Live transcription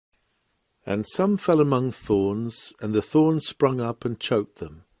And some fell among thorns, and the thorns sprung up and choked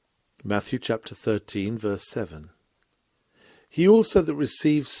them. Matthew chapter 13, verse 7. He also that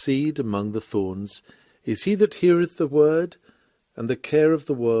receives seed among the thorns is he that heareth the word, and the care of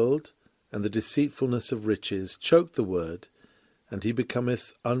the world, and the deceitfulness of riches choke the word, and he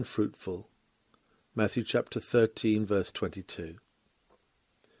becometh unfruitful. Matthew chapter 13, verse 22.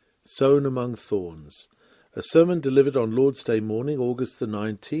 Sown among thorns. A sermon delivered on Lord's Day morning, August the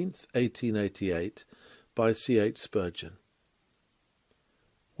 19th, 1888, by C.H. Spurgeon.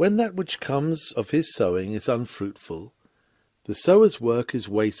 When that which comes of his sowing is unfruitful, the sower's work is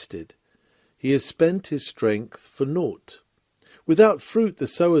wasted. He has spent his strength for naught. Without fruit, the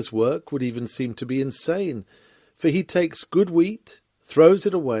sower's work would even seem to be insane, for he takes good wheat, throws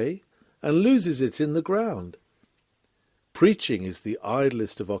it away, and loses it in the ground. Preaching is the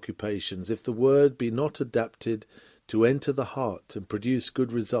idlest of occupations if the word be not adapted to enter the heart and produce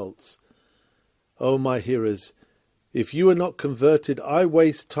good results. O my hearers, if you are not converted, I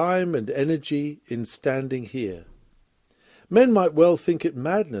waste time and energy in standing here. Men might well think it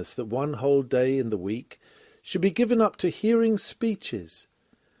madness that one whole day in the week should be given up to hearing speeches.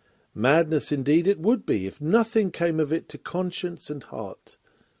 Madness indeed it would be if nothing came of it to conscience and heart.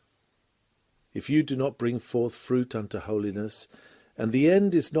 If you do not bring forth fruit unto holiness, and the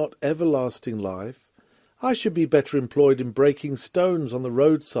end is not everlasting life, I should be better employed in breaking stones on the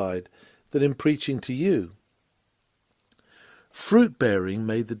roadside than in preaching to you. Fruit-bearing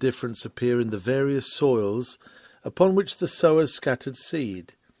made the difference appear in the various soils upon which the sower scattered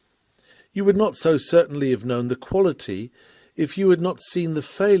seed. You would not so certainly have known the quality if you had not seen the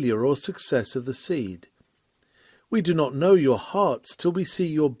failure or success of the seed. We do not know your hearts till we see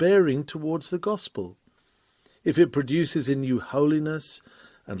your bearing towards the gospel. If it produces in you holiness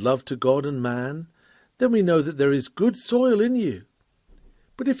and love to God and man, then we know that there is good soil in you.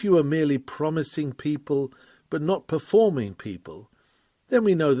 But if you are merely promising people but not performing people, then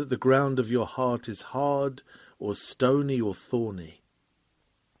we know that the ground of your heart is hard or stony or thorny.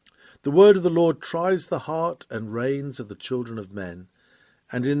 The word of the Lord tries the heart and reins of the children of men,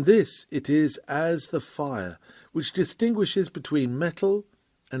 and in this it is as the fire, which distinguishes between metal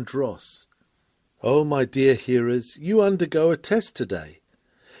and dross. Oh, my dear hearers, you undergo a test today.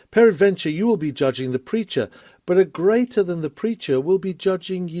 Peradventure you will be judging the preacher, but a greater than the preacher will be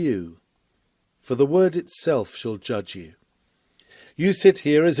judging you. For the word itself shall judge you. You sit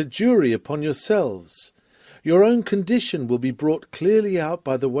here as a jury upon yourselves. Your own condition will be brought clearly out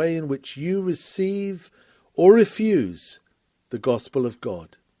by the way in which you receive or refuse the gospel of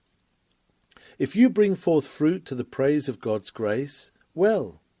God. If you bring forth fruit to the praise of God's grace,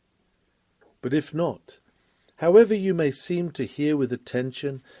 well. But if not, however you may seem to hear with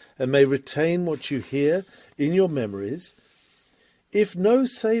attention and may retain what you hear in your memories, if no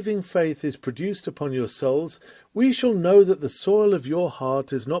saving faith is produced upon your souls, we shall know that the soil of your heart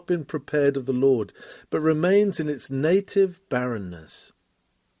has not been prepared of the Lord, but remains in its native barrenness.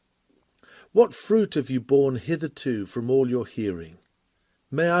 What fruit have you borne hitherto from all your hearing?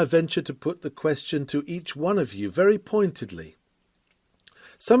 May I venture to put the question to each one of you very pointedly?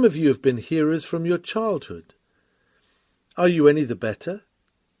 Some of you have been hearers from your childhood. Are you any the better?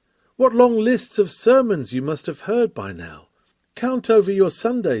 What long lists of sermons you must have heard by now. Count over your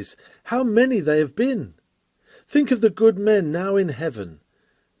Sundays, how many they have been. Think of the good men now in heaven,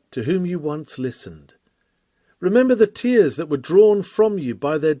 to whom you once listened. Remember the tears that were drawn from you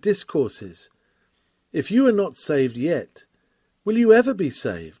by their discourses. If you are not saved yet, will you ever be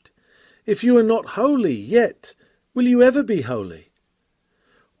saved? If you are not holy yet, will you ever be holy?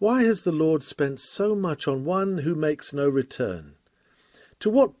 Why has the Lord spent so much on one who makes no return? To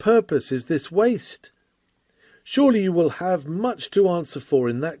what purpose is this waste? Surely you will have much to answer for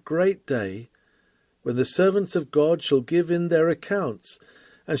in that great day, when the servants of God shall give in their accounts,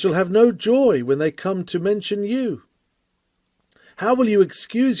 and shall have no joy when they come to mention you. How will you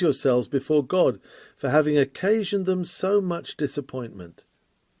excuse yourselves before God for having occasioned them so much disappointment?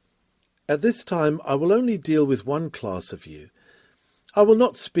 At this time I will only deal with one class of you. I will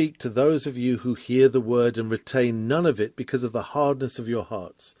not speak to those of you who hear the word and retain none of it because of the hardness of your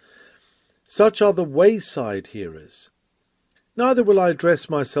hearts. Such are the wayside hearers. Neither will I address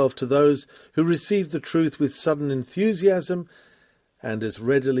myself to those who receive the truth with sudden enthusiasm and as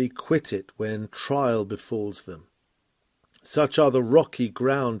readily quit it when trial befalls them. Such are the rocky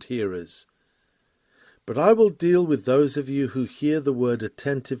ground hearers. But I will deal with those of you who hear the word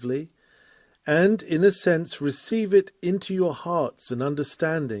attentively and, in a sense, receive it into your hearts and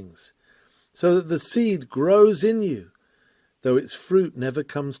understandings, so that the seed grows in you, though its fruit never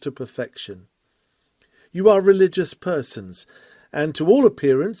comes to perfection. You are religious persons, and to all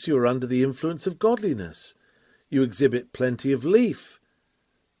appearance you are under the influence of godliness. You exhibit plenty of leaf,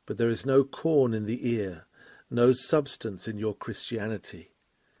 but there is no corn in the ear, no substance in your Christianity.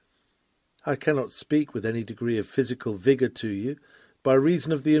 I cannot speak with any degree of physical vigour to you, by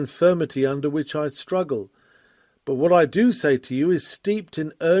reason of the infirmity under which I struggle, but what I do say to you is steeped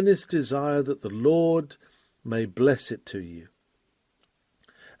in earnest desire that the Lord may bless it to you.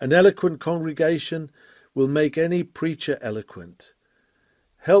 An eloquent congregation will make any preacher eloquent.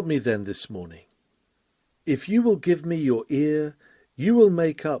 Help me then this morning. If you will give me your ear, you will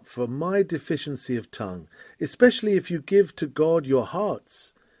make up for my deficiency of tongue, especially if you give to God your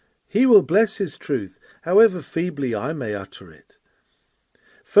hearts. He will bless his truth, however feebly I may utter it.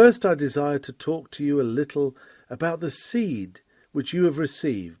 First, I desire to talk to you a little about the seed which you have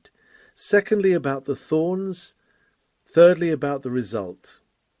received. Secondly, about the thorns. Thirdly, about the result.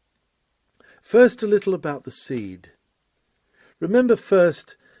 First, a little about the seed. Remember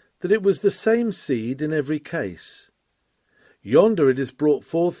first that it was the same seed in every case. Yonder it is brought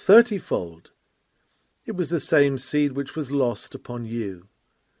forth 30-fold. It was the same seed which was lost upon you.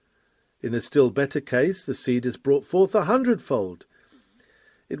 In a still better case, the seed is brought forth 100-fold.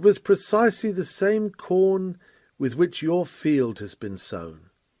 It was precisely the same corn with which your field has been sown.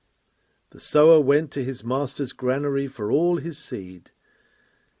 The sower went to his master's granary for all his seed.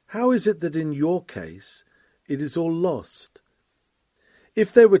 How is it that in your case it is all lost?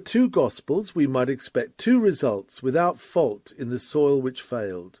 If there were 2 gospels, we might expect 2 results without fault in the soil which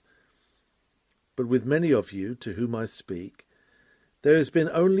failed. But with many of you to whom I speak, there has been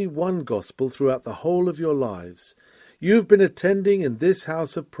only one gospel throughout the whole of your lives. You have been attending in this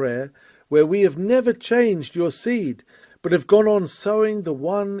house of prayer, where we have never changed your seed, but have gone on sowing the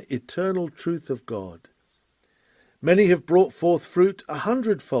one eternal truth of God. Many have brought forth fruit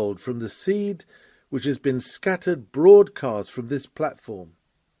 100-fold from the seed which has been scattered broadcast from this platform.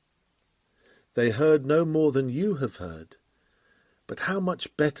 They heard no more than you have heard, but how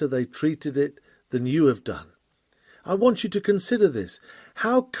much better they treated it than you have done. I want you to consider this.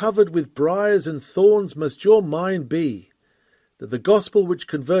 How covered with briars and thorns must your mind be, that the gospel which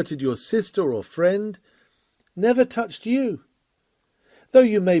converted your sister or friend never touched you. Though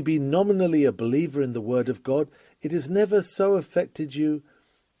you may be nominally a believer in the word of God, it has never so affected you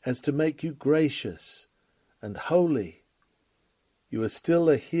as to make you gracious and holy. You are still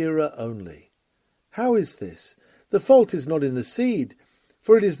a hearer only. How is this? The fault is not in the seed,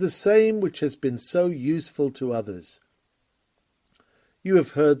 for it is the same which has been so useful to others. You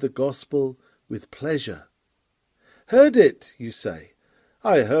have heard the gospel with pleasure. Heard it, you say.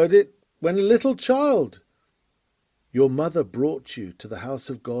 I heard it when a little child. Your mother brought you to the house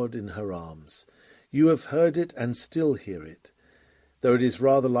of God in her arms. You have heard it and still hear it, though it is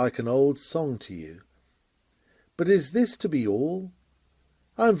rather like an old song to you. But is this to be all?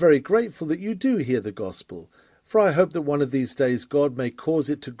 I am very grateful that you do hear the gospel, for I hope that one of these days God may cause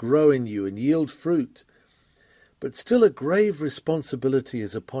it to grow in you and yield fruit. But still a grave responsibility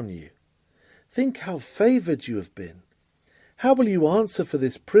is upon you. Think how favoured you have been. How will you answer for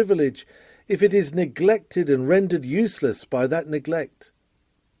this privilege if it is neglected and rendered useless by that neglect?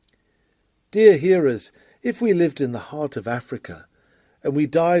 Dear hearers, if we lived in the heart of Africa, and we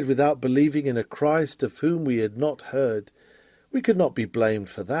died without believing in a Christ of whom we had not heard, we could not be blamed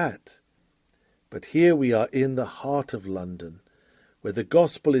for that. But here we are in the heart of London, where the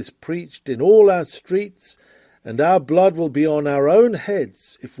gospel is preached in all our streets, and our blood will be on our own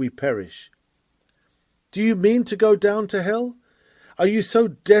heads if we perish. Do you mean to go down to hell? Are you so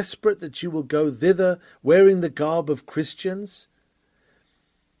desperate that you will go thither wearing the garb of Christians?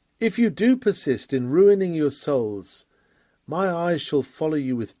 If you do persist in ruining your souls, my eyes shall follow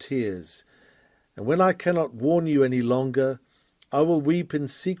you with tears, and when I cannot warn you any longer, I will weep in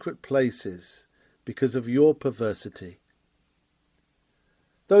secret places because of your perversity.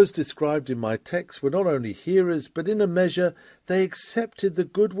 Those described in my text were not only hearers, but in a measure they accepted the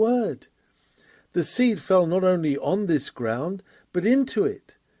good word. The seed fell not only on this ground, but into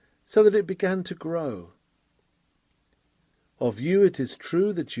it, so that it began to grow. Of you it is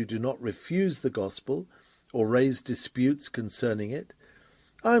true that you do not refuse the gospel, or raise disputes concerning it.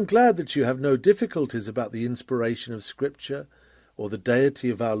 I am glad that you have no difficulties about the inspiration of Scripture, or the deity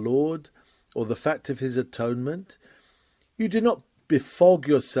of our Lord, or the fact of his atonement. You do not befog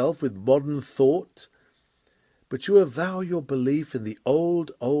yourself with modern thought, but you avow your belief in the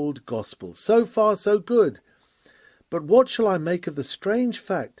old gospel. So far, so good. But what shall I make of the strange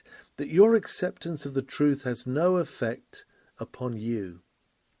fact that your acceptance of the truth has no effect upon you?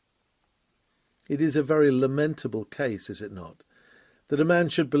 It is a very lamentable case, is it not, that a man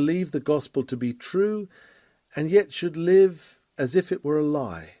should believe the gospel to be true, and yet should live as if it were a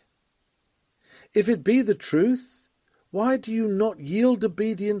lie. If it be the truth, why do you not yield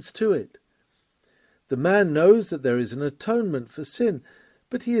obedience to it? The man knows that there is an atonement for sin,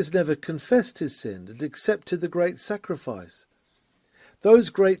 but he has never confessed his sin and accepted the great sacrifice.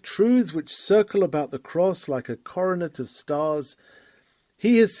 Those great truths which circle about the cross like a coronet of stars,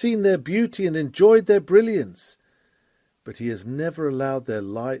 he has seen their beauty and enjoyed their brilliance, but he has never allowed their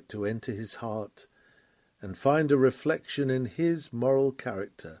light to enter his heart and find a reflection in his moral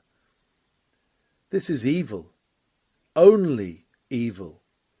character. This is evil, only evil.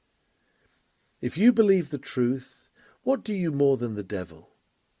 If you believe the truth, what do you more than the devil?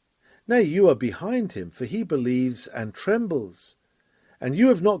 Nay, you are behind him, for he believes and trembles, and you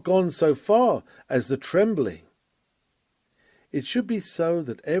have not gone so far as the trembling. It should be so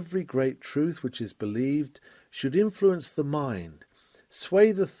that every great truth which is believed should influence the mind,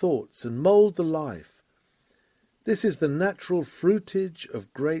 sway the thoughts, and mould the life. This is the natural fruitage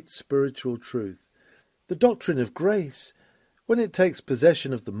of great spiritual truth. The doctrine of grace, when it takes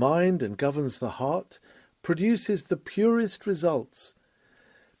possession of the mind and governs the heart, produces the purest results.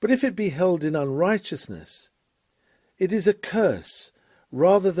 But if it be held in unrighteousness, it is a curse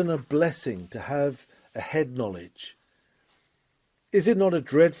rather than a blessing to have a head knowledge. Is it not a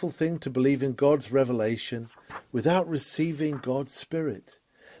dreadful thing to believe in God's revelation without receiving God's Spirit?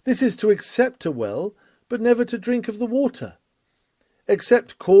 This is to accept a well, but never to drink of the water.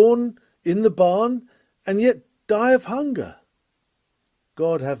 Accept corn in the barn, and yet die of hunger.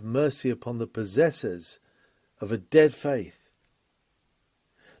 God have mercy upon the possessors of a dead faith.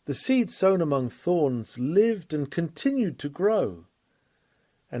 The seed sown among thorns lived and continued to grow.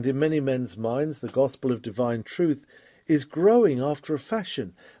 And in many men's minds the gospel of divine truth is growing after a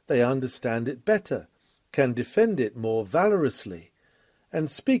fashion. They understand it better, can defend it more valorously, and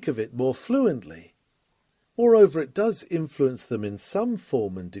speak of it more fluently. Moreover, it does influence them in some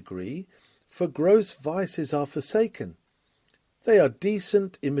form and degree, for gross vices are forsaken. They are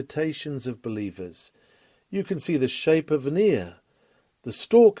decent imitations of believers. You can see the shape of an ear. The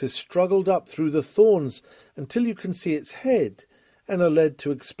stalk has struggled up through the thorns until you can see its head, and are led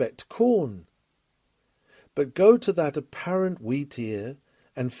to expect corn. But go to that apparent wheat ear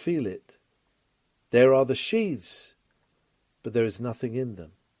and feel it. There are the sheaths, but there is nothing in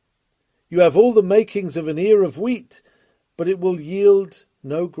them. You have all the makings of an ear of wheat, but it will yield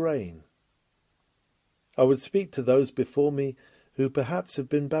no grain. I would speak to those before me who perhaps have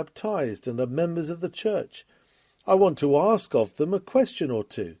been baptized and are members of the church. I want to ask of them a question or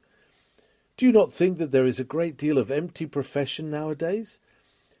two. Do you not think that there is a great deal of empty profession nowadays?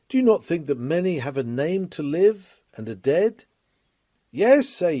 Do you not think that many have a name to live and are dead? Yes,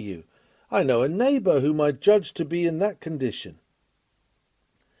 say you, I know a neighbour whom I judge to be in that condition.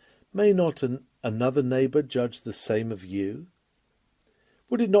 May not another neighbour judge the same of you?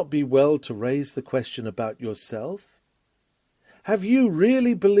 Would it not be well to raise the question about yourself? Have you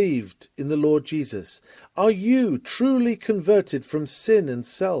really believed in the Lord Jesus? Are you truly converted from sin and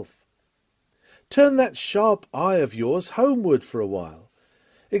self? Turn that sharp eye of yours homeward for a while.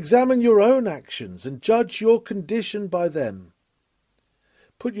 Examine your own actions and judge your condition by them.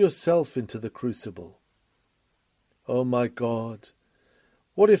 Put yourself into the crucible. Oh my God,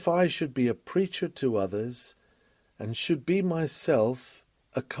 what if I should be a preacher to others and should be myself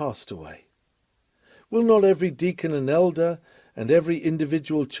a castaway? Will not every deacon and elder and every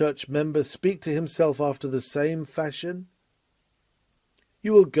individual church member speak to himself after the same fashion?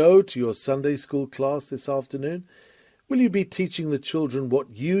 You will go to your Sunday school class this afternoon. Will you be teaching the children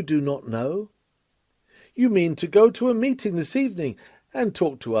what you do not know? You mean to go to a meeting this evening and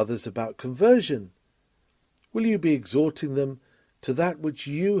talk to others about conversion. Will you be exhorting them to that which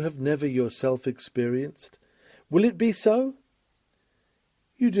you have never yourself experienced? Will it be so?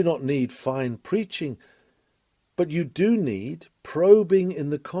 You do not need fine preaching, but you do need probing in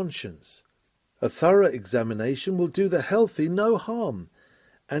the conscience. A thorough examination will do the healthy no harm,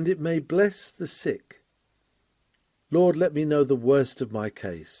 and it may bless the sick. Lord, let me know the worst of my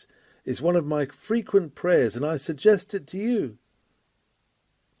case, is one of my frequent prayers, and I suggest it to you.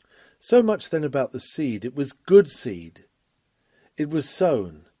 So much then about the seed. It was good seed. It was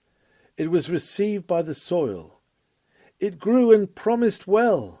sown. It was received by the soil. It grew and promised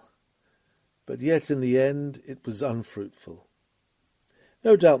well, but yet in the end it was unfruitful.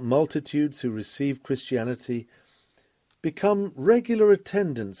 No doubt multitudes who receive Christianity become regular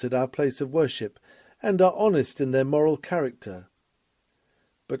attendants at our place of worship and are honest in their moral character.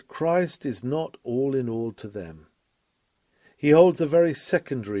 But Christ is not all in all to them. He holds a very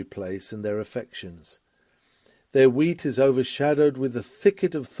secondary place in their affections. Their wheat is overshadowed with a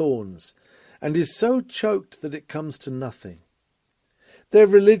thicket of thorns, and is so choked that it comes to nothing. Their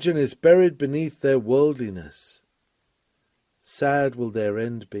religion is buried beneath their worldliness. Sad will their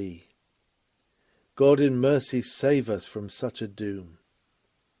end be. God in mercy save us from such a doom.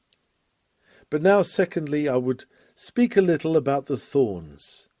 But now, secondly, I would speak a little about the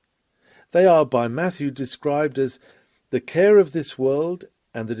thorns. They are by Matthew described as the care of this world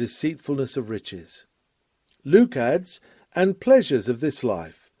and the deceitfulness of riches. Luke adds, and pleasures of this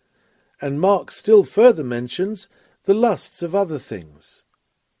life, and Mark still further mentions the lusts of other things.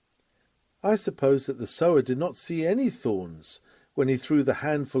 I suppose that the sower did not see any thorns when he threw the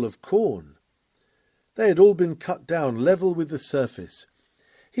handful of corn. They had all been cut down level with the surface.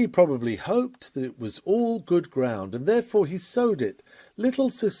 He probably hoped that it was all good ground, and therefore he sowed it, little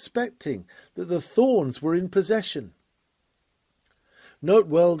suspecting that the thorns were in possession. Note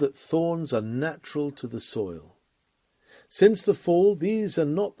well that thorns are natural to the soil. Since the fall, these are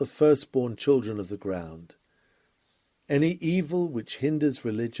not the firstborn children of the ground. Any evil which hinders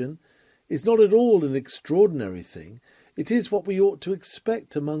religion is not at all an extraordinary thing. It is what we ought to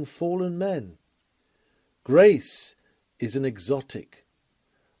expect among fallen men. Grace is an exotic.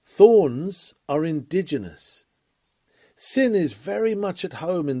 Thorns are indigenous. Sin is very much at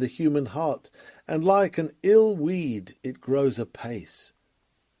home in the human heart, and like an ill weed it grows apace.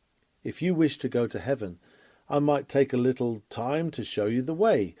 If you wish to go to heaven, I might take a little time to show you the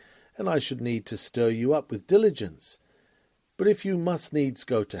way, and I should need to stir you up with diligence. But if you must needs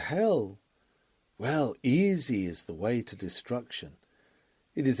go to hell, well, easy is the way to destruction.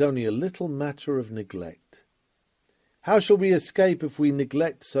 It is only a little matter of neglect. How shall we escape if we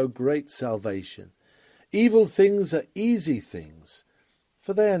neglect so great salvation? Evil things are easy things,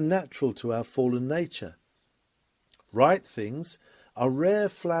 for they are natural to our fallen nature. Right things are rare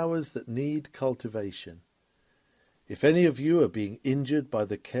flowers that need cultivation. If any of you are being injured by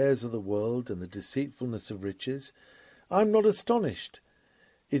the cares of the world and the deceitfulness of riches, I am not astonished.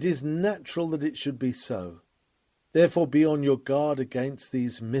 It is natural that it should be so. Therefore be on your guard against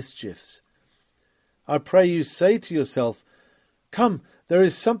these mischiefs. I pray you say to yourself, "Come, there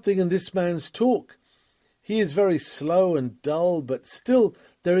is something in this man's talk. He is very slow and dull, but still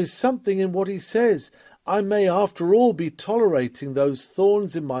there is something in what he says. I may after all be tolerating those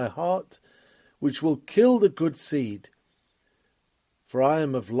thorns in my heart, which will kill the good seed. For I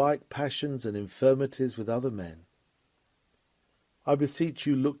am of like passions and infirmities with other men. I beseech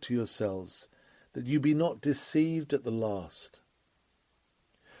you, look to yourselves, that you be not deceived at the last."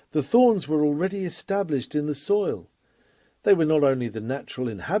 The thorns were already established in the soil. They were not only the natural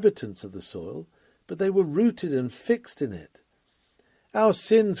inhabitants of the soil, but they were rooted and fixed in it. Our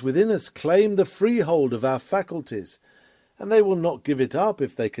sins within us claim the freehold of our faculties, and they will not give it up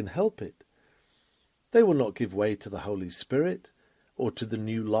if they can help it. They will not give way to the Holy Spirit, or to the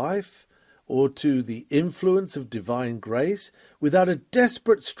new life, or to the influence of divine grace without a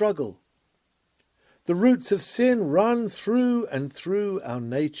desperate struggle. The roots of sin run through and through our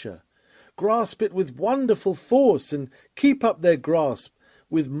nature, grasp it with wonderful force, and keep up their grasp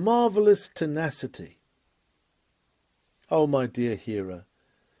with marvellous tenacity. Oh, my dear hearer,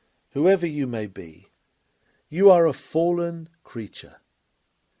 whoever you may be, you are a fallen creature.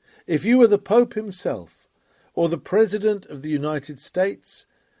 If you were the Pope himself, or the President of the United States,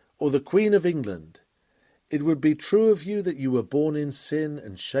 or the Queen of England, it would be true of you that you were born in sin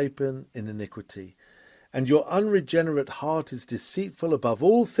and shapen in iniquity, and your unregenerate heart is deceitful above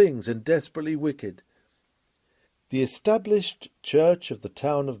all things and desperately wicked. The established church of the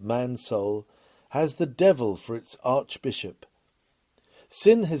town of Mansoul has the devil for its archbishop.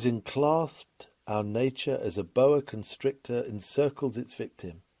 Sin has enclasped our nature as a boa constrictor encircles its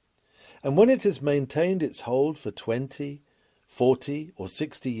victim, and when it has maintained its hold for 20, 40, or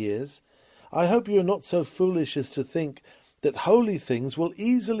 60 years, I hope you are not so foolish as to think that holy things will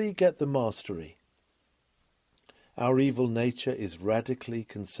easily get the mastery. Our evil nature is radically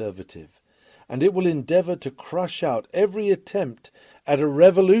conservative, and it will endeavour to crush out every attempt at a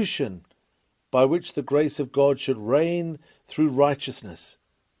revolution by which the grace of God should reign through righteousness.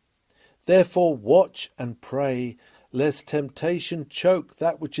 Therefore watch and pray, lest temptation choke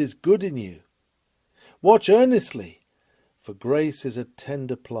that which is good in you. Watch earnestly, for grace is a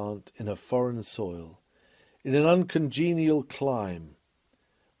tender plant in a foreign soil, in an uncongenial clime,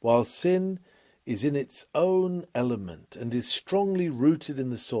 while sin is in its own element and is strongly rooted in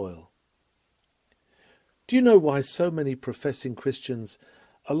the soil. Do you know why so many professing Christians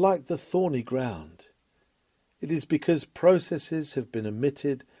are like the thorny ground? It is because processes have been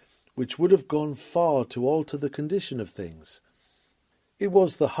omitted which would have gone far to alter the condition of things. It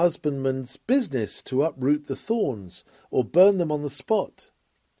was the husbandman's business to uproot the thorns or burn them on the spot.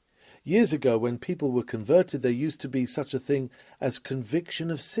 Years ago, when people were converted, there used to be such a thing as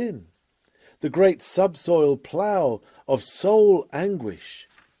conviction of sin. The great subsoil plough of soul anguish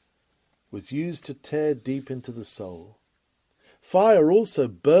was used to tear deep into the soul. Fire also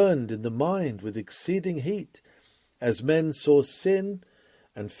burned in the mind with exceeding heat, as men saw sin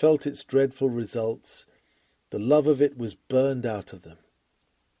and felt its dreadful results. The love of it was burned out of them.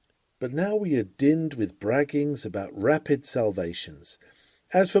 But now we are dinned with braggings about rapid salvations.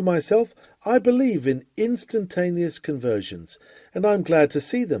 As for myself, I believe in instantaneous conversions, and I am glad to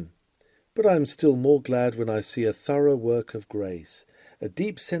see them. But I am still more glad when I see a thorough work of grace, a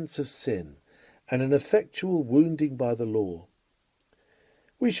deep sense of sin, and an effectual wounding by the law.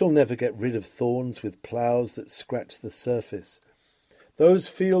 We shall never get rid of thorns with ploughs that scratch the surface. Those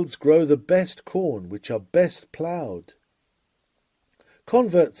fields grow the best corn, which are best ploughed.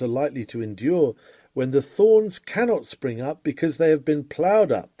 Converts are likely to endure when the thorns cannot spring up because they have been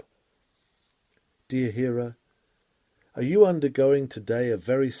ploughed up. Dear hearer, are you undergoing today a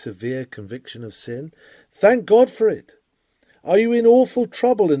very severe conviction of sin? Thank God for it. Are you in awful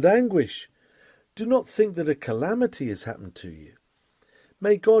trouble and anguish? Do not think that a calamity has happened to you.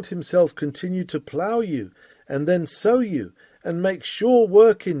 May God himself continue to plough you and then sow you and make sure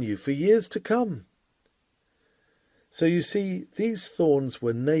work in you for years to come. So you see, these thorns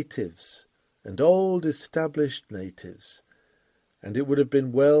were natives, and old established natives, and it would have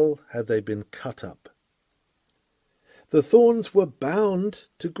been well had they been cut up. The thorns were bound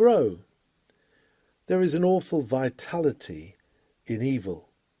to grow. There is an awful vitality in evil.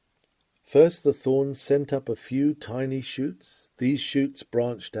 First the thorns sent up a few tiny shoots. These shoots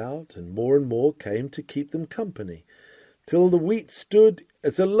branched out, and more came to keep them company, till the wheat stood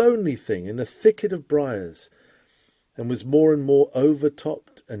as a lonely thing in a thicket of briars, and was more and more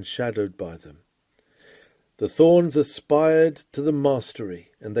overtopped and shadowed by them. The thorns aspired to the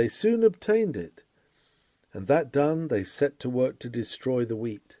mastery, and they soon obtained it. And that done, they set to work to destroy the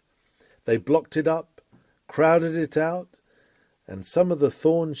wheat. They blocked it up, crowded it out, and some of the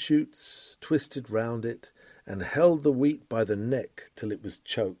thorn shoots twisted round it and held the wheat by the neck till it was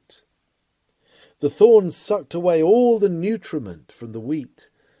choked. The thorns sucked away all the nutriment from the wheat,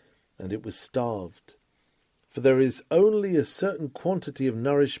 and it was starved. For there is only a certain quantity of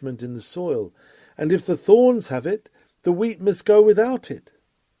nourishment in the soil, and if the thorns have it, the wheat must go without it.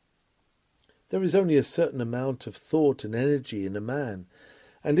 There is only a certain amount of thought and energy in a man,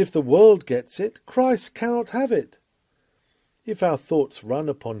 and if the world gets it, Christ cannot have it. If our thoughts run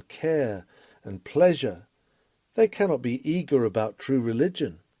upon care and pleasure, they cannot be eager about true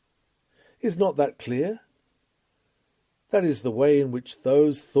religion. Is not that clear? That is the way in which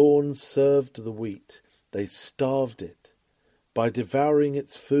those thorns served the wheat. They starved it by devouring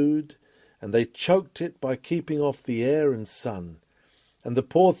its food, and they choked it by keeping off the air and sun, and the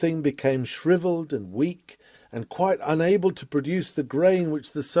poor thing became shriveled and weak and quite unable to produce the grain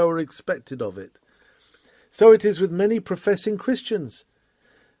which the sower expected of it. So it is with many professing Christians.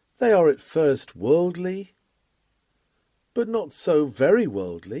 They are at first worldly, but not so very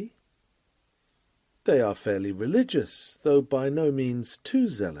worldly. They are fairly religious, though by no means too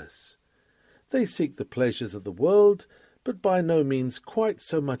zealous. They seek the pleasures of the world, but by no means quite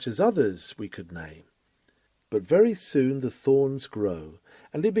so much as others we could name. But very soon the thorns grow,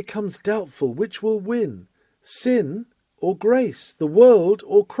 and it becomes doubtful which will win, sin or grace, the world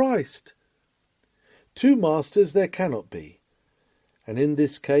or Christ. Two masters there cannot be, and in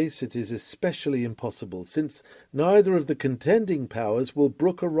this case it is especially impossible, since neither of the contending powers will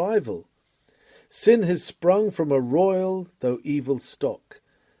brook a rival. Sin has sprung from a royal though evil stock,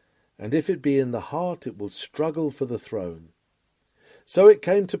 and if it be in the heart it will struggle for the throne. So it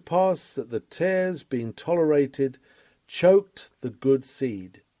came to pass that the tares, being tolerated, choked the good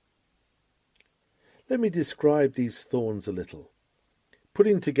seed. Let me describe these thorns a little.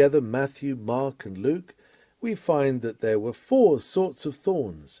 Putting together Matthew, Mark, and Luke, we find that there were 4 sorts of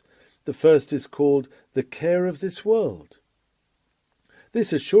thorns. The first is called the care of this world.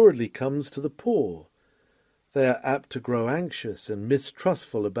 This assuredly comes to the poor. They are apt to grow anxious and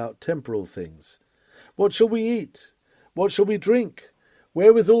mistrustful about temporal things. What shall we eat? What shall we drink?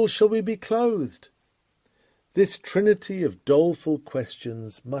 Wherewithal shall we be clothed? This trinity of doleful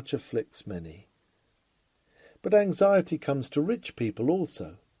questions much afflicts many. But anxiety comes to rich people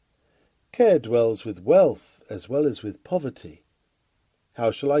also. Care dwells with wealth as well as with poverty.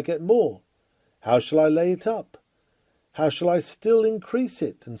 How shall I get more? How shall I lay it up? How shall I still increase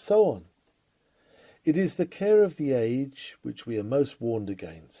it? And so on. It is the care of the age which we are most warned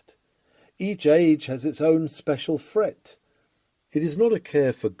against. Each age has its own special fret. It is not a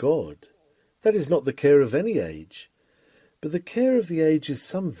care for God. That is not the care of any age. But the care of the age is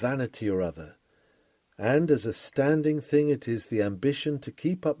some vanity or other, and as a standing thing it is the ambition to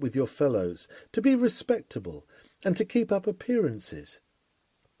keep up with your fellows, to be respectable, and to keep up appearances.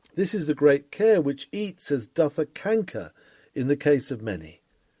 This is the great care which eats as doth a canker in the case of many.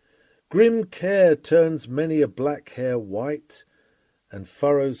 Grim care turns many a black hair white, and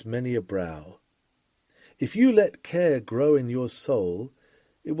furrows many a brow. If you let care grow in your soul,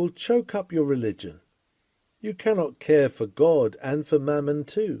 it will choke up your religion. You cannot care for God and for mammon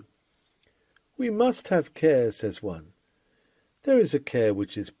too. We must have care, says one. There is a care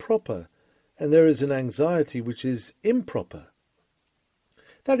which is proper, and there is an anxiety which is improper.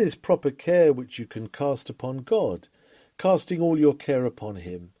 That is proper care which you can cast upon God, casting all your care upon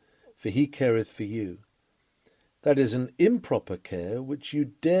him, for he careth for you. That is an improper care which you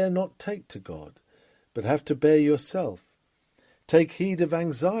dare not take to God, but have to bear yourself. Take heed of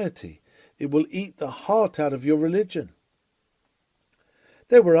anxiety. It will eat the heart out of your religion.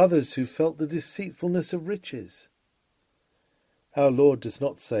 There were others who felt the deceitfulness of riches. Our Lord does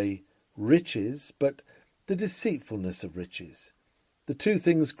not say riches, but the deceitfulness of riches. The two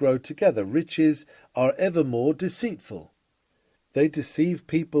things grow together. Riches are evermore deceitful. They deceive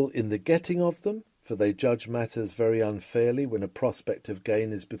people in the getting of them, for they judge matters very unfairly when a prospect of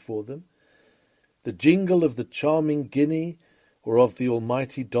gain is before them. The jingle of the charming guinea or of the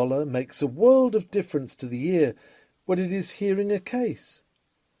almighty dollar makes a world of difference to the ear when it is hearing a case.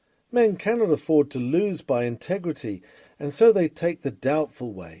 Men cannot afford to lose by integrity, and so they take the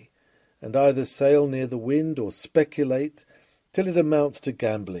doubtful way, and either sail near the wind or speculate till it amounts to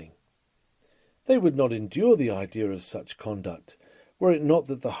gambling. They would not endure the idea of such conduct, were it not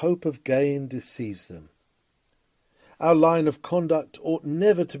that the hope of gain deceives them. Our line of conduct ought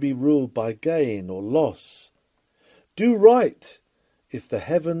never to be ruled by gain or loss. Do right, if the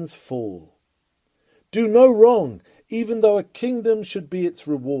heavens fall. Do no wrong, even though a kingdom should be its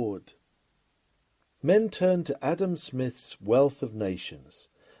reward. Men turn to Adam Smith's Wealth of Nations,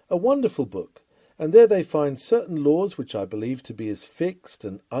 a wonderful book, and there they find certain laws which I believe to be as fixed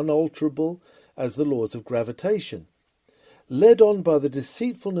and unalterable as the laws of gravitation. Led on by the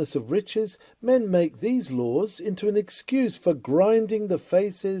deceitfulness of riches, men make these laws into an excuse for grinding the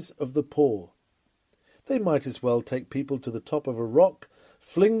faces of the poor. They might as well take people to the top of a rock,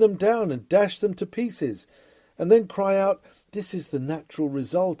 fling them down and dash them to pieces, and then cry out, "This is the natural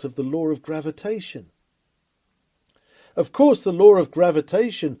result of the law of gravitation." Of course, the law of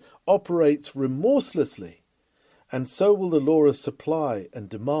gravitation operates remorselessly, and so will the law of supply and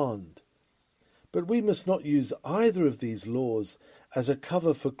demand. But we must not use either of these laws as a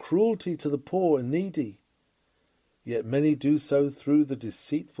cover for cruelty to the poor and needy. Yet many do so through the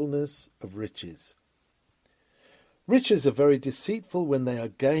deceitfulness of riches. Riches are very deceitful when they are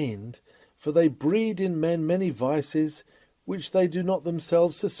gained, for they breed in men many vices which they do not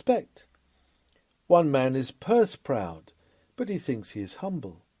themselves suspect. One man is purse-proud, but he thinks he is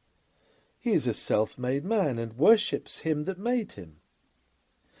humble. He is a self-made man and worships him that made him.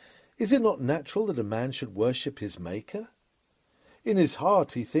 Is it not natural that a man should worship his Maker? In his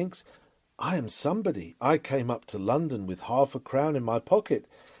heart he thinks, "I am somebody. I came up to London with half a crown in my pocket,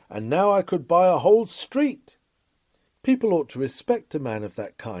 and now I could buy a whole street." People ought to respect a man of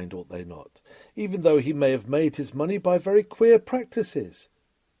that kind, ought they not, even though he may have made his money by very queer practices?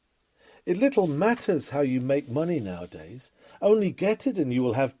 It little matters how you make money nowadays. Only get it and you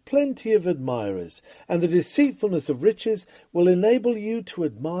will have plenty of admirers, and the deceitfulness of riches will enable you to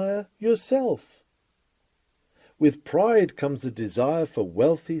admire yourself. With pride comes the desire for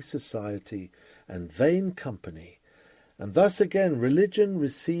wealthy society and vain company, and thus again religion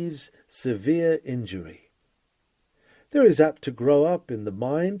receives severe injury. There is apt to grow up in the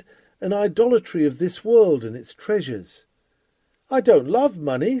mind an idolatry of this world and its treasures. "I don't love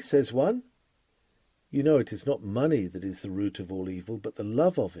money," says one. You know it is not money that is the root of all evil, but the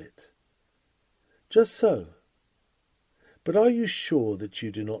love of it. Just so. But are you sure that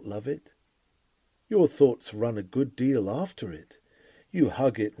you do not love it? Your thoughts run a good deal after it. You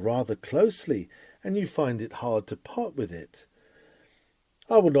hug it rather closely, and you find it hard to part with it.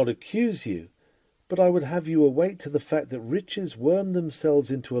 I will not accuse you, but I would have you awake to the fact that riches worm themselves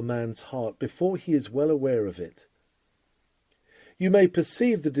into a man's heart before he is well aware of it. You may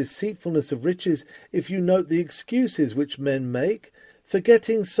perceive the deceitfulness of riches if you note the excuses which men make for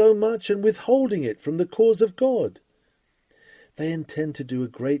getting so much and withholding it from the cause of God. They intend to do a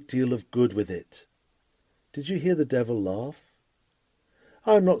great deal of good with it. Did you hear the devil laugh?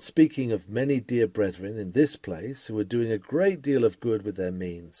 I am not speaking of many dear brethren in this place who are doing a great deal of good with their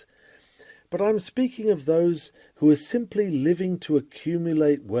means, but I am speaking of those who are simply living to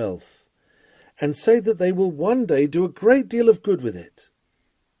accumulate wealth, and say that they will one day do a great deal of good with it.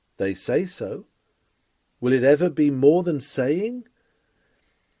 They say so. Will it ever be more than saying?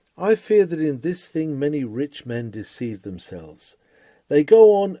 I fear that in this thing many rich men deceive themselves. They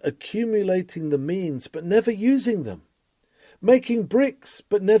go on accumulating the means but never using them, making bricks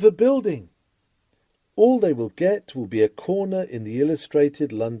but never building. All they will get will be a corner in the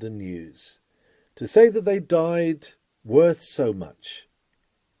Illustrated London News, to say that they died worth so much.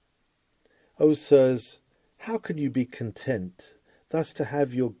 O sirs, how can you be content thus to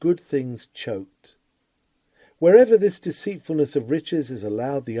have your good things choked? Wherever this deceitfulness of riches is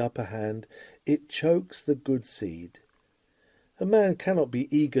allowed the upper hand, it chokes the good seed. A man cannot be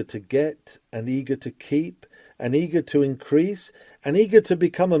eager to get, and eager to keep, and eager to increase, and eager to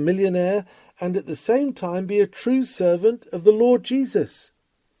become a millionaire, and at the same time be a true servant of the Lord Jesus.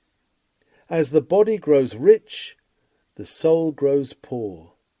 As the body grows rich, the soul grows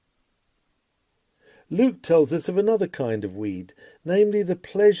poor. Luke tells us of another kind of weed, namely the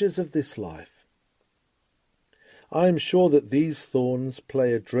pleasures of this life. I am sure that these thorns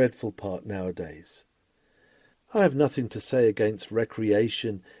play a dreadful part nowadays. I have nothing to say against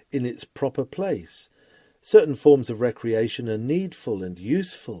recreation in its proper place. Certain forms of recreation are needful and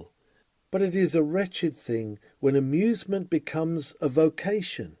useful, but it is a wretched thing when amusement becomes a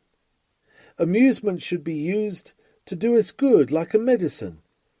vocation. Amusement should be used to do us good, like a medicine.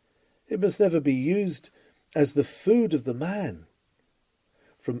 It must never be used as the food of the man.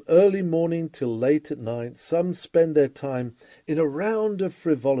 From early morning till late at night, some spend their time in a round of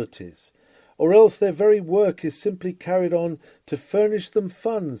frivolities, or else their very work is simply carried on to furnish them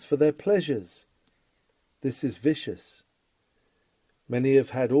funds for their pleasures. This is vicious. Many have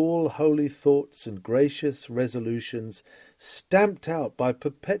had all holy thoughts and gracious resolutions stamped out by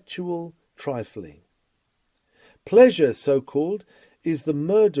perpetual trifling. Pleasure, so-called, is the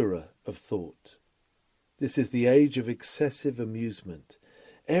murderer of thought. This is the age of excessive amusement.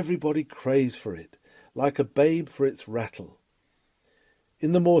 Everybody craves for it, like a babe for its rattle.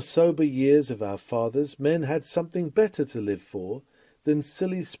 In the more sober years of our fathers, men had something better to live for than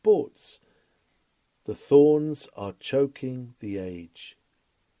silly sports. The thorns are choking the age.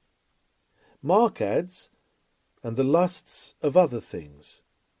 Mark adds, and the lusts of other things.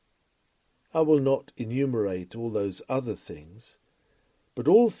 I will not enumerate all those other things, but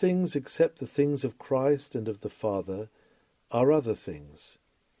all things except the things of Christ and of the Father are other things.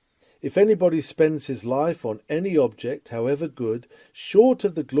 If anybody spends his life on any object, however good, short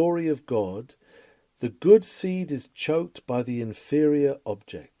of the glory of God, the good seed is choked by the inferior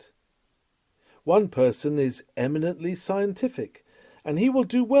object. One person is eminently scientific, and he will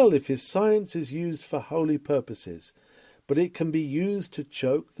do well if his science is used for holy purposes, but it can be used to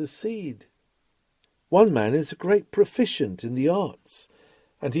choke the seed. One man is a great proficient in the arts,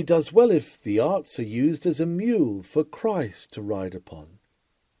 and he does well if the arts are used as a mule for Christ to ride upon.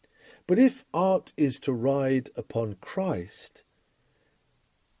 But if art is to ride upon Christ,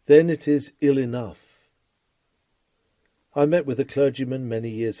 then it is ill enough. I met with a clergyman many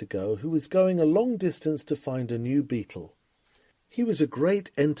years ago who was going a long distance to find a new beetle. He was a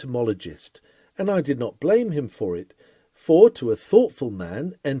great entomologist, and I did not blame him for it, for to a thoughtful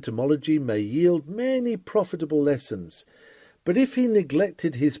man entomology may yield many profitable lessons, but if he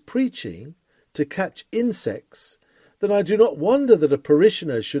neglected his preaching to catch insects, then I do not wonder that a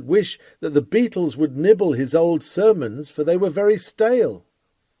parishioner should wish that the beetles would nibble his old sermons, for they were very stale.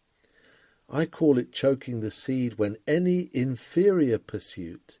 I call it choking the seed when any inferior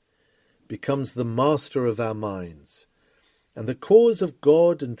pursuit becomes the master of our minds, and the cause of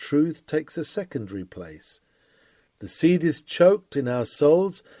God and truth takes a secondary place. The seed is choked in our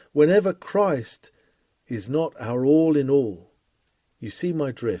souls whenever Christ is not our all in all. You see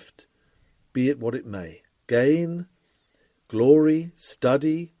my drift, be it what it may. Gain, glory,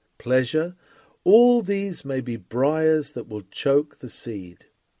 study, pleasure, all these may be briars that will choke the seed.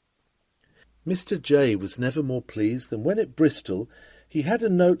 Mr. J. was never more pleased than when at Bristol he had a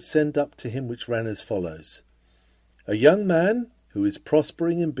note sent up to him which ran as follows. A young man who is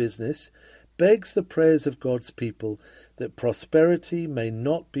prospering in business begs the prayers of God's people that prosperity may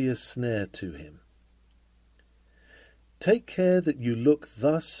not be a snare to him. Take care that you look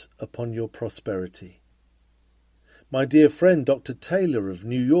thus upon your prosperity. My dear friend Dr. Taylor of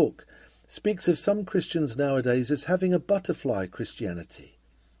New York speaks of some Christians nowadays as having a butterfly Christianity.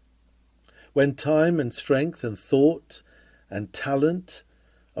 When time and strength and thought and talent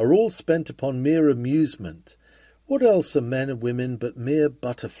are all spent upon mere amusement, what else are men and women but mere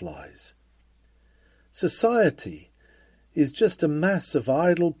butterflies? Society is just a mass of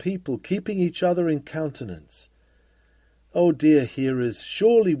idle people keeping each other in countenance. Oh, dear hearers,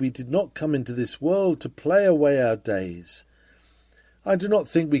 surely we did not come into this world to play away our days. I do not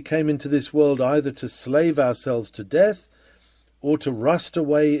think we came into this world either to slave ourselves to death or to rust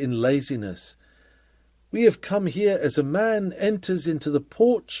away in laziness. We have come here as a man enters into the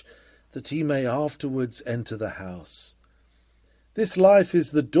porch that he may afterwards enter the house. This life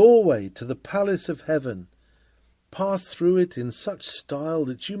is the doorway to the palace of heaven. Pass through it in such style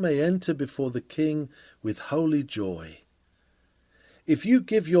that you may enter before the King with holy joy. If you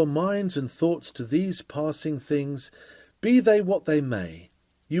give your minds and thoughts to these passing things, be they what they may,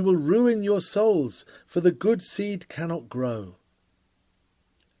 you will ruin your souls, for the good seed cannot grow.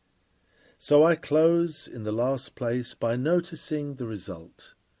 So I close in the last place by noticing the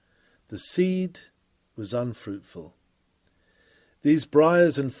result. The seed was unfruitful. These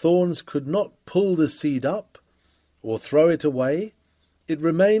briars and thorns could not pull the seed up or throw it away. It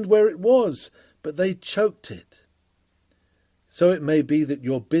remained where it was, but they choked it. So it may be that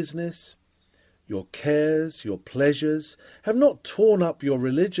your business, your cares, your pleasures have not torn up your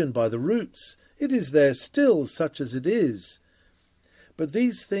religion by the roots. It is there still, such as it is. But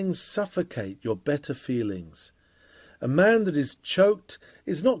these things suffocate your better feelings. A man that is choked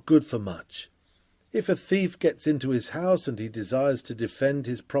is not good for much. If a thief gets into his house and he desires to defend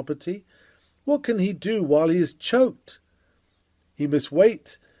his property, what can he do while he is choked? He must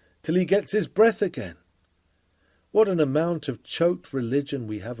wait till he gets his breath again. What an amount of choked religion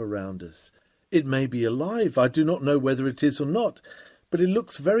we have around us. It may be alive, I do not know whether it is or not, but it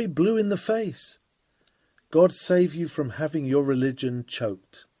looks very blue in the face. God save you from having your religion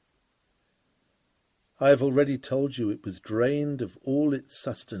choked. I have already told you it was drained of all its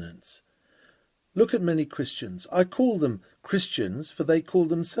sustenance. Look at many Christians. I call them Christians, for they call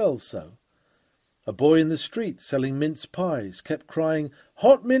themselves so. A boy in the street selling mince pies kept crying,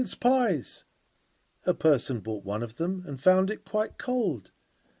 "Hot mince pies!" A person bought one of them and found it quite cold.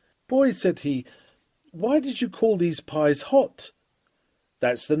 "Boy," said he, "why did you call these pies hot?"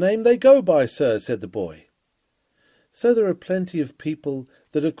 "That's the name they go by, sir," said the boy. So there are plenty of people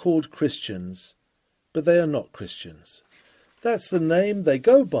that are called Christians, but they are not Christians. That's the name they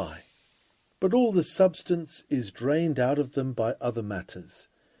go by, but all the substance is drained out of them by other matters.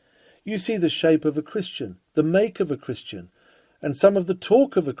 You see the shape of a Christian, the make of a Christian, and some of the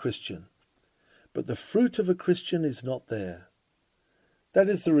talk of a Christian, but the fruit of a Christian is not there. That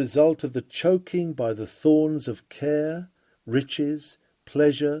is the result of the choking by the thorns of care, riches,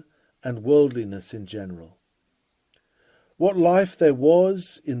 pleasure, and worldliness in general. What life there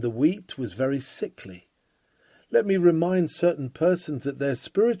was in the wheat was very sickly. Let me remind certain persons that their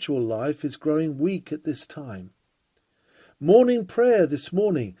spiritual life is growing weak at this time. Morning prayer this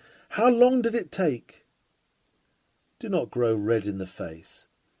morning, how long did it take? Do not grow red in the face.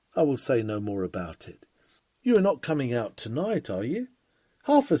 I will say no more about it. You are not coming out tonight, are you?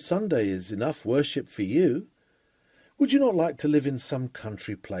 Half a Sunday is enough worship for you. Would you not like to live in some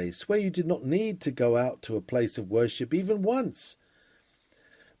country place where you did not need to go out to a place of worship even once?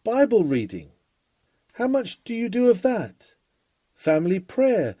 Bible reading. How much do you do of that? Family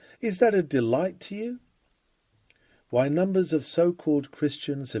prayer. Is that a delight to you? Why, numbers of so-called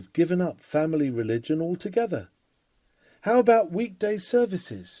Christians have given up family religion altogether. How about weekday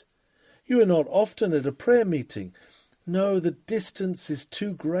services? You are not often at a prayer meeting. No, the distance is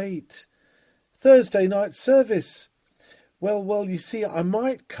too great. Thursday night service. Well, you see, I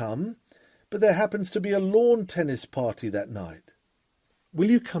might come, but there happens to be a lawn tennis party that night.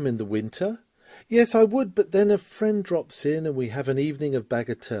 Will you come in the winter? Yes, I would, but then a friend drops in and we have an evening of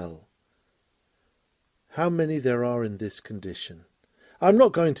bagatelle. How many there are in this condition. I'm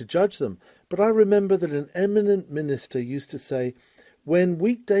not going to judge them, but I remember that an eminent minister used to say, "When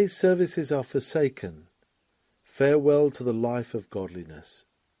weekday services are forsaken, farewell to the life of godliness."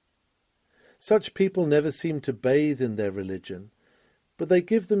 Such people never seem to bathe in their religion, but they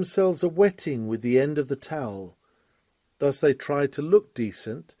give themselves a wetting with the end of the towel. Thus they try to look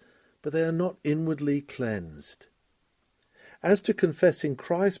decent, but they are not inwardly cleansed. As to confessing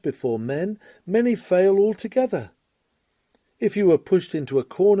Christ before men, many fail altogether. If you were pushed into a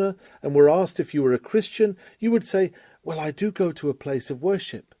corner and were asked if you were a Christian, you would say, "Well, I do go to a place of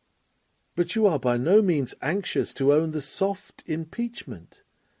worship." But you are by no means anxious to own the soft impeachment.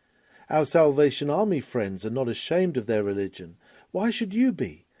 Our Salvation Army friends are not ashamed of their religion. Why should you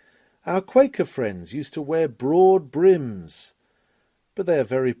be? Our Quaker friends used to wear broad brims, but they are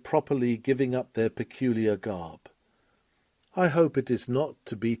very properly giving up their peculiar garb. I hope it is not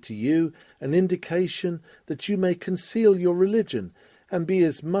to be to you an indication that you may conceal your religion and be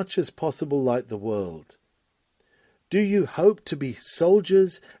as much as possible like the world. Do you hope to be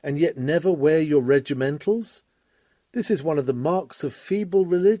soldiers and yet never wear your regimentals? This is one of the marks of feeble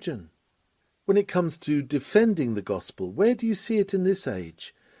religion. When it comes to defending the gospel, where do you see it in this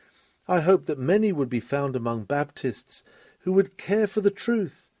age? I hope that many would be found among Baptists who would care for the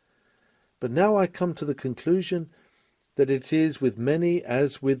truth. But now I come to the conclusion that it is with many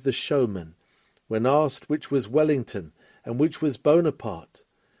as with the showman, when asked which was Wellington and which was Bonaparte.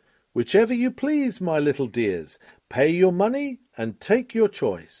 Whichever you please, my little dears, pay your money and take your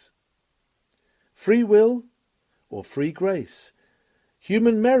choice. Free will or free grace,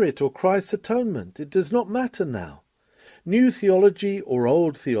 human merit or Christ's atonement, it does not matter now. New theology or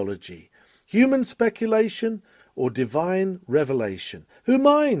old theology, human speculation or divine revelation. Who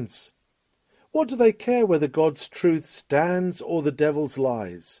minds? What do they care whether God's truth stands or the devil's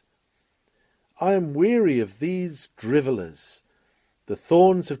lies? I am weary of these drivellers. The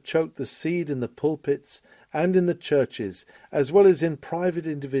thorns have choked the seed in the pulpits and in the churches, as well as in private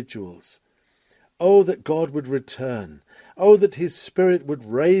individuals. Oh, that God would return. Oh, that his Spirit would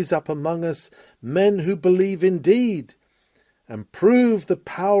raise up among us men who believe indeed, and prove the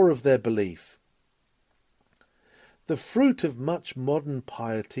power of their belief. The fruit of much modern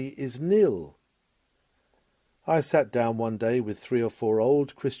piety is nil. I sat down one day with 3 or 4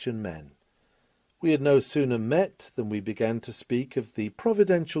 old Christian men. We had no sooner met than we began to speak of the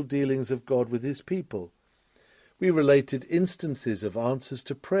providential dealings of God with his people. We related instances of answers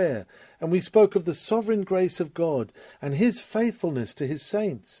to prayer, and we spoke of the sovereign grace of God and his faithfulness to his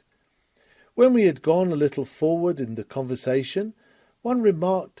saints. When we had gone a little forward in the conversation, one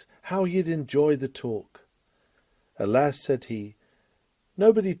remarked how he had enjoyed the talk. Alas, said he,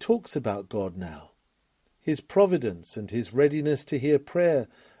 nobody talks about God now. His providence and his readiness to hear prayer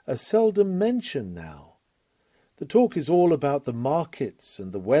are seldom mentioned now. The talk is all about the markets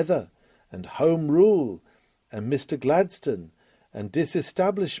and the weather and Home Rule and Mr. Gladstone and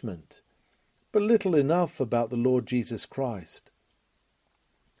disestablishment, but little enough about the Lord Jesus Christ.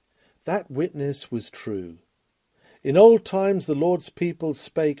 That witness was true. In old times the Lord's people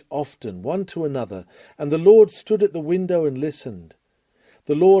spake often one to another, and the Lord stood at the window and listened.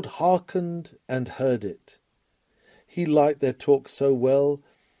 The Lord hearkened and heard it. He liked their talk so well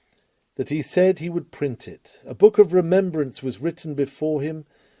that he said he would print it. A book of remembrance was written before him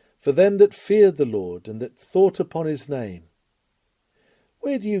for them that feared the Lord and that thought upon his name.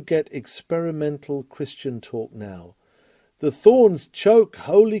 Where do you get experimental Christian talk now? The thorns choke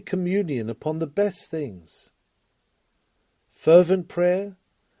Holy Communion upon the best things. Fervent prayer?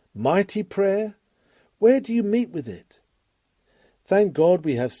 Mighty prayer? Where do you meet with it? Thank God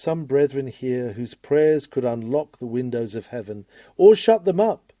we have some brethren here whose prayers could unlock the windows of heaven or shut them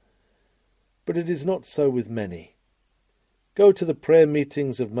up. But it is not so with many. Go to the prayer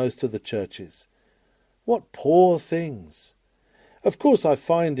meetings of most of the churches. What poor things! Of course I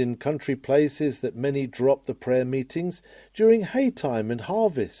find in country places that many drop the prayer meetings during haytime and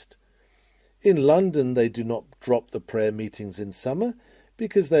harvest. In London they do not drop the prayer meetings in summer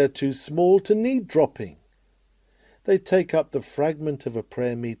because they are too small to need dropping. They take up the fragment of a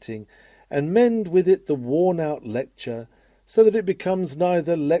prayer meeting and mend with it the worn-out lecture so that it becomes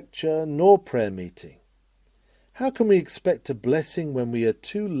neither lecture nor prayer meeting. How can we expect a blessing when we are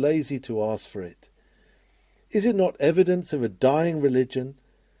too lazy to ask for it? Is it not evidence of a dying religion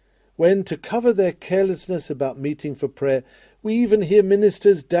when, to cover their carelessness about meeting for prayer, we even hear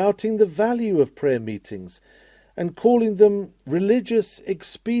ministers doubting the value of prayer meetings and calling them religious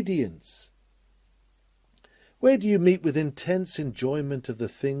expedients? Where do you meet with intense enjoyment of the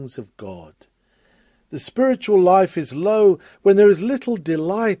things of God? The spiritual life is low when there is little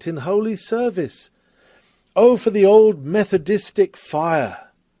delight in holy service. Oh, for the old Methodistic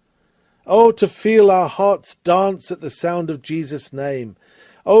fire! Oh, to feel our hearts dance at the sound of Jesus' name!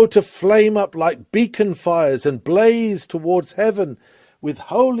 Oh, to flame up like beacon fires and blaze towards heaven with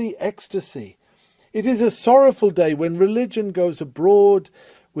holy ecstasy! It is a sorrowful day when religion goes abroad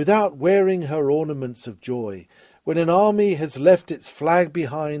without wearing her ornaments of joy. When an army has left its flag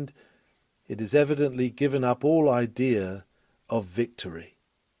behind, it has evidently given up all idea of victory.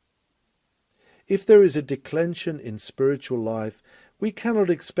 If there is a declension in spiritual life, we cannot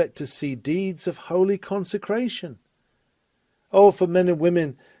expect to see deeds of holy consecration. Oh, for men and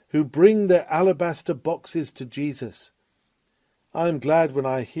women who bring their alabaster boxes to Jesus. I am glad when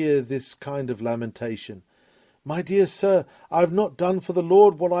I hear this kind of lamentation. My dear sir, I have not done for the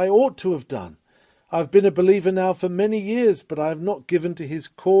Lord what I ought to have done. I have been a believer now for many years, but I have not given to his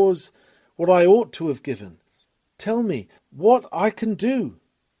cause what I ought to have given. Tell me what I can do.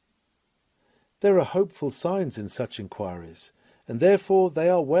 There are hopeful signs in such inquiries, and therefore they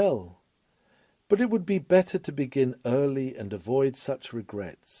are well. But it would be better to begin early and avoid such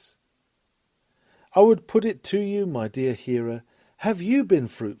regrets. I would put it to you, my dear hearer, have you been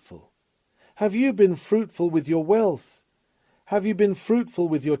fruitful? Have you been fruitful with your wealth? Have you been fruitful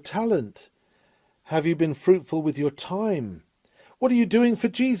with your talent? Have you been fruitful with your time? What are you doing for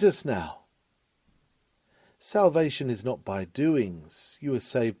Jesus now? Salvation is not by doings. You are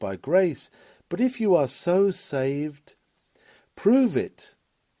saved by grace. But if you are so saved, prove it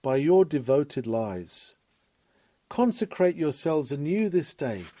by your devoted lives. Consecrate yourselves anew this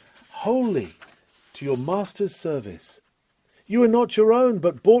day, wholly to your Master's service. You are not your own,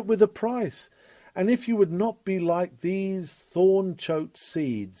 but bought with a price. And if you would not be like these thorn-choked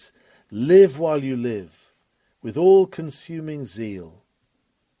seeds, live while you live, with all-consuming zeal.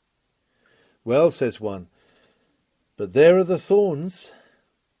 Well, says one, but there are the thorns.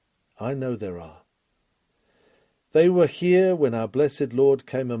 I know there are. They were here when our blessed Lord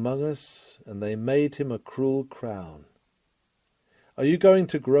came among us, and they made him a cruel crown. Are you going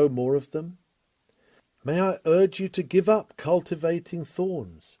to grow more of them? May I urge you to give up cultivating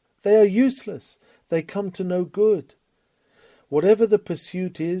thorns. They are useless. They come to no good. Whatever the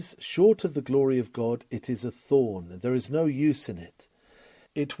pursuit is, short of the glory of God, it is a thorn, and there is no use in it.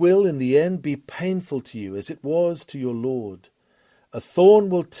 It will in the end be painful to you, as it was to your Lord. A thorn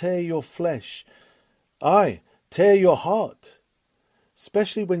will tear your flesh, aye, tear your heart.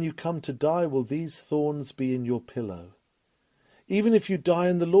 Especially when you come to die will these thorns be in your pillow. Even if you die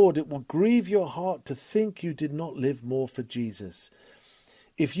in the Lord, it will grieve your heart to think you did not live more for Jesus.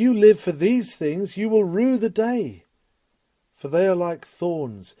 If you live for these things, you will rue the day. For they are like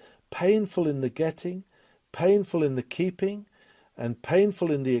thorns, painful in the getting, painful in the keeping, and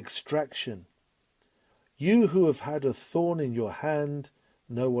painful in the extraction. You who have had a thorn in your hand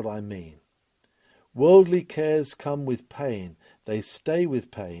know what I mean. Worldly cares come with pain, they stay with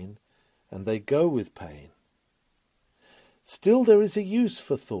pain, and they go with pain. Still there is a use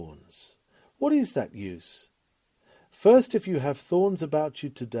for thorns. What is that use? First, if you have thorns about you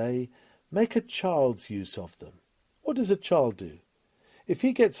today, make a child's use of them. What does a child do? If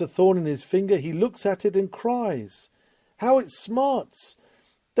he gets a thorn in his finger, he looks at it and cries, "How it smarts!"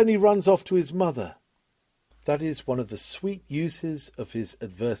 Then he runs off to his mother. That is one of the sweet uses of his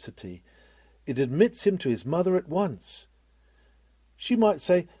adversity. It admits him to his mother at once. She might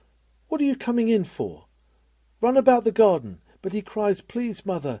say, "What are you coming in for? Run about the garden." But he cries, "Please,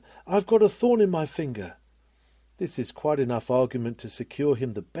 mother, I've got a thorn in my finger." This is quite enough argument to secure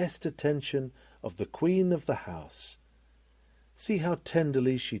him the best attention of the queen of the house. See how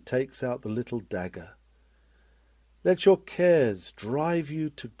tenderly she takes out the little dagger. Let your cares drive you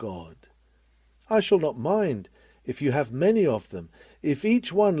to God. I shall not mind if you have many of them, if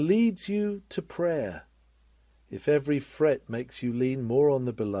each one leads you to prayer. If every fret makes you lean more on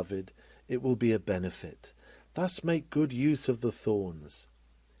the beloved, it will be a benefit. Thus make good use of the thorns.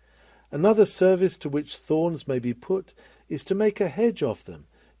 Another service to which thorns may be put is to make a hedge of them,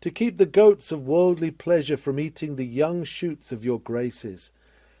 to keep the goats of worldly pleasure from eating the young shoots of your graces.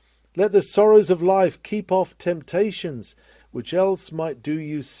 Let the sorrows of life keep off temptations, which else might do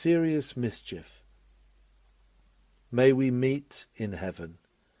you serious mischief. May we meet in heaven.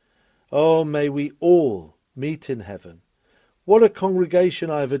 Oh, may we all meet in heaven. What a congregation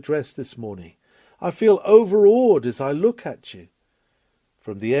I have addressed this morning. I feel overawed as I look at you.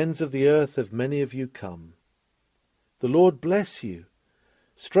 From the ends of the earth have many of you come. The Lord bless you.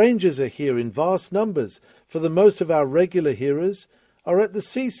 Strangers are here in vast numbers, for the most of our regular hearers are at the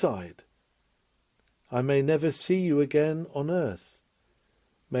seaside. I may never see you again on earth.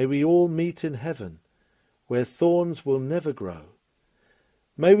 May we all meet in heaven, where thorns will never grow.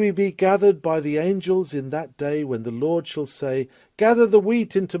 May we be gathered by the angels in that day when the Lord shall say, "Gather the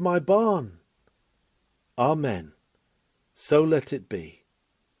wheat into my barn." Amen. So let it be.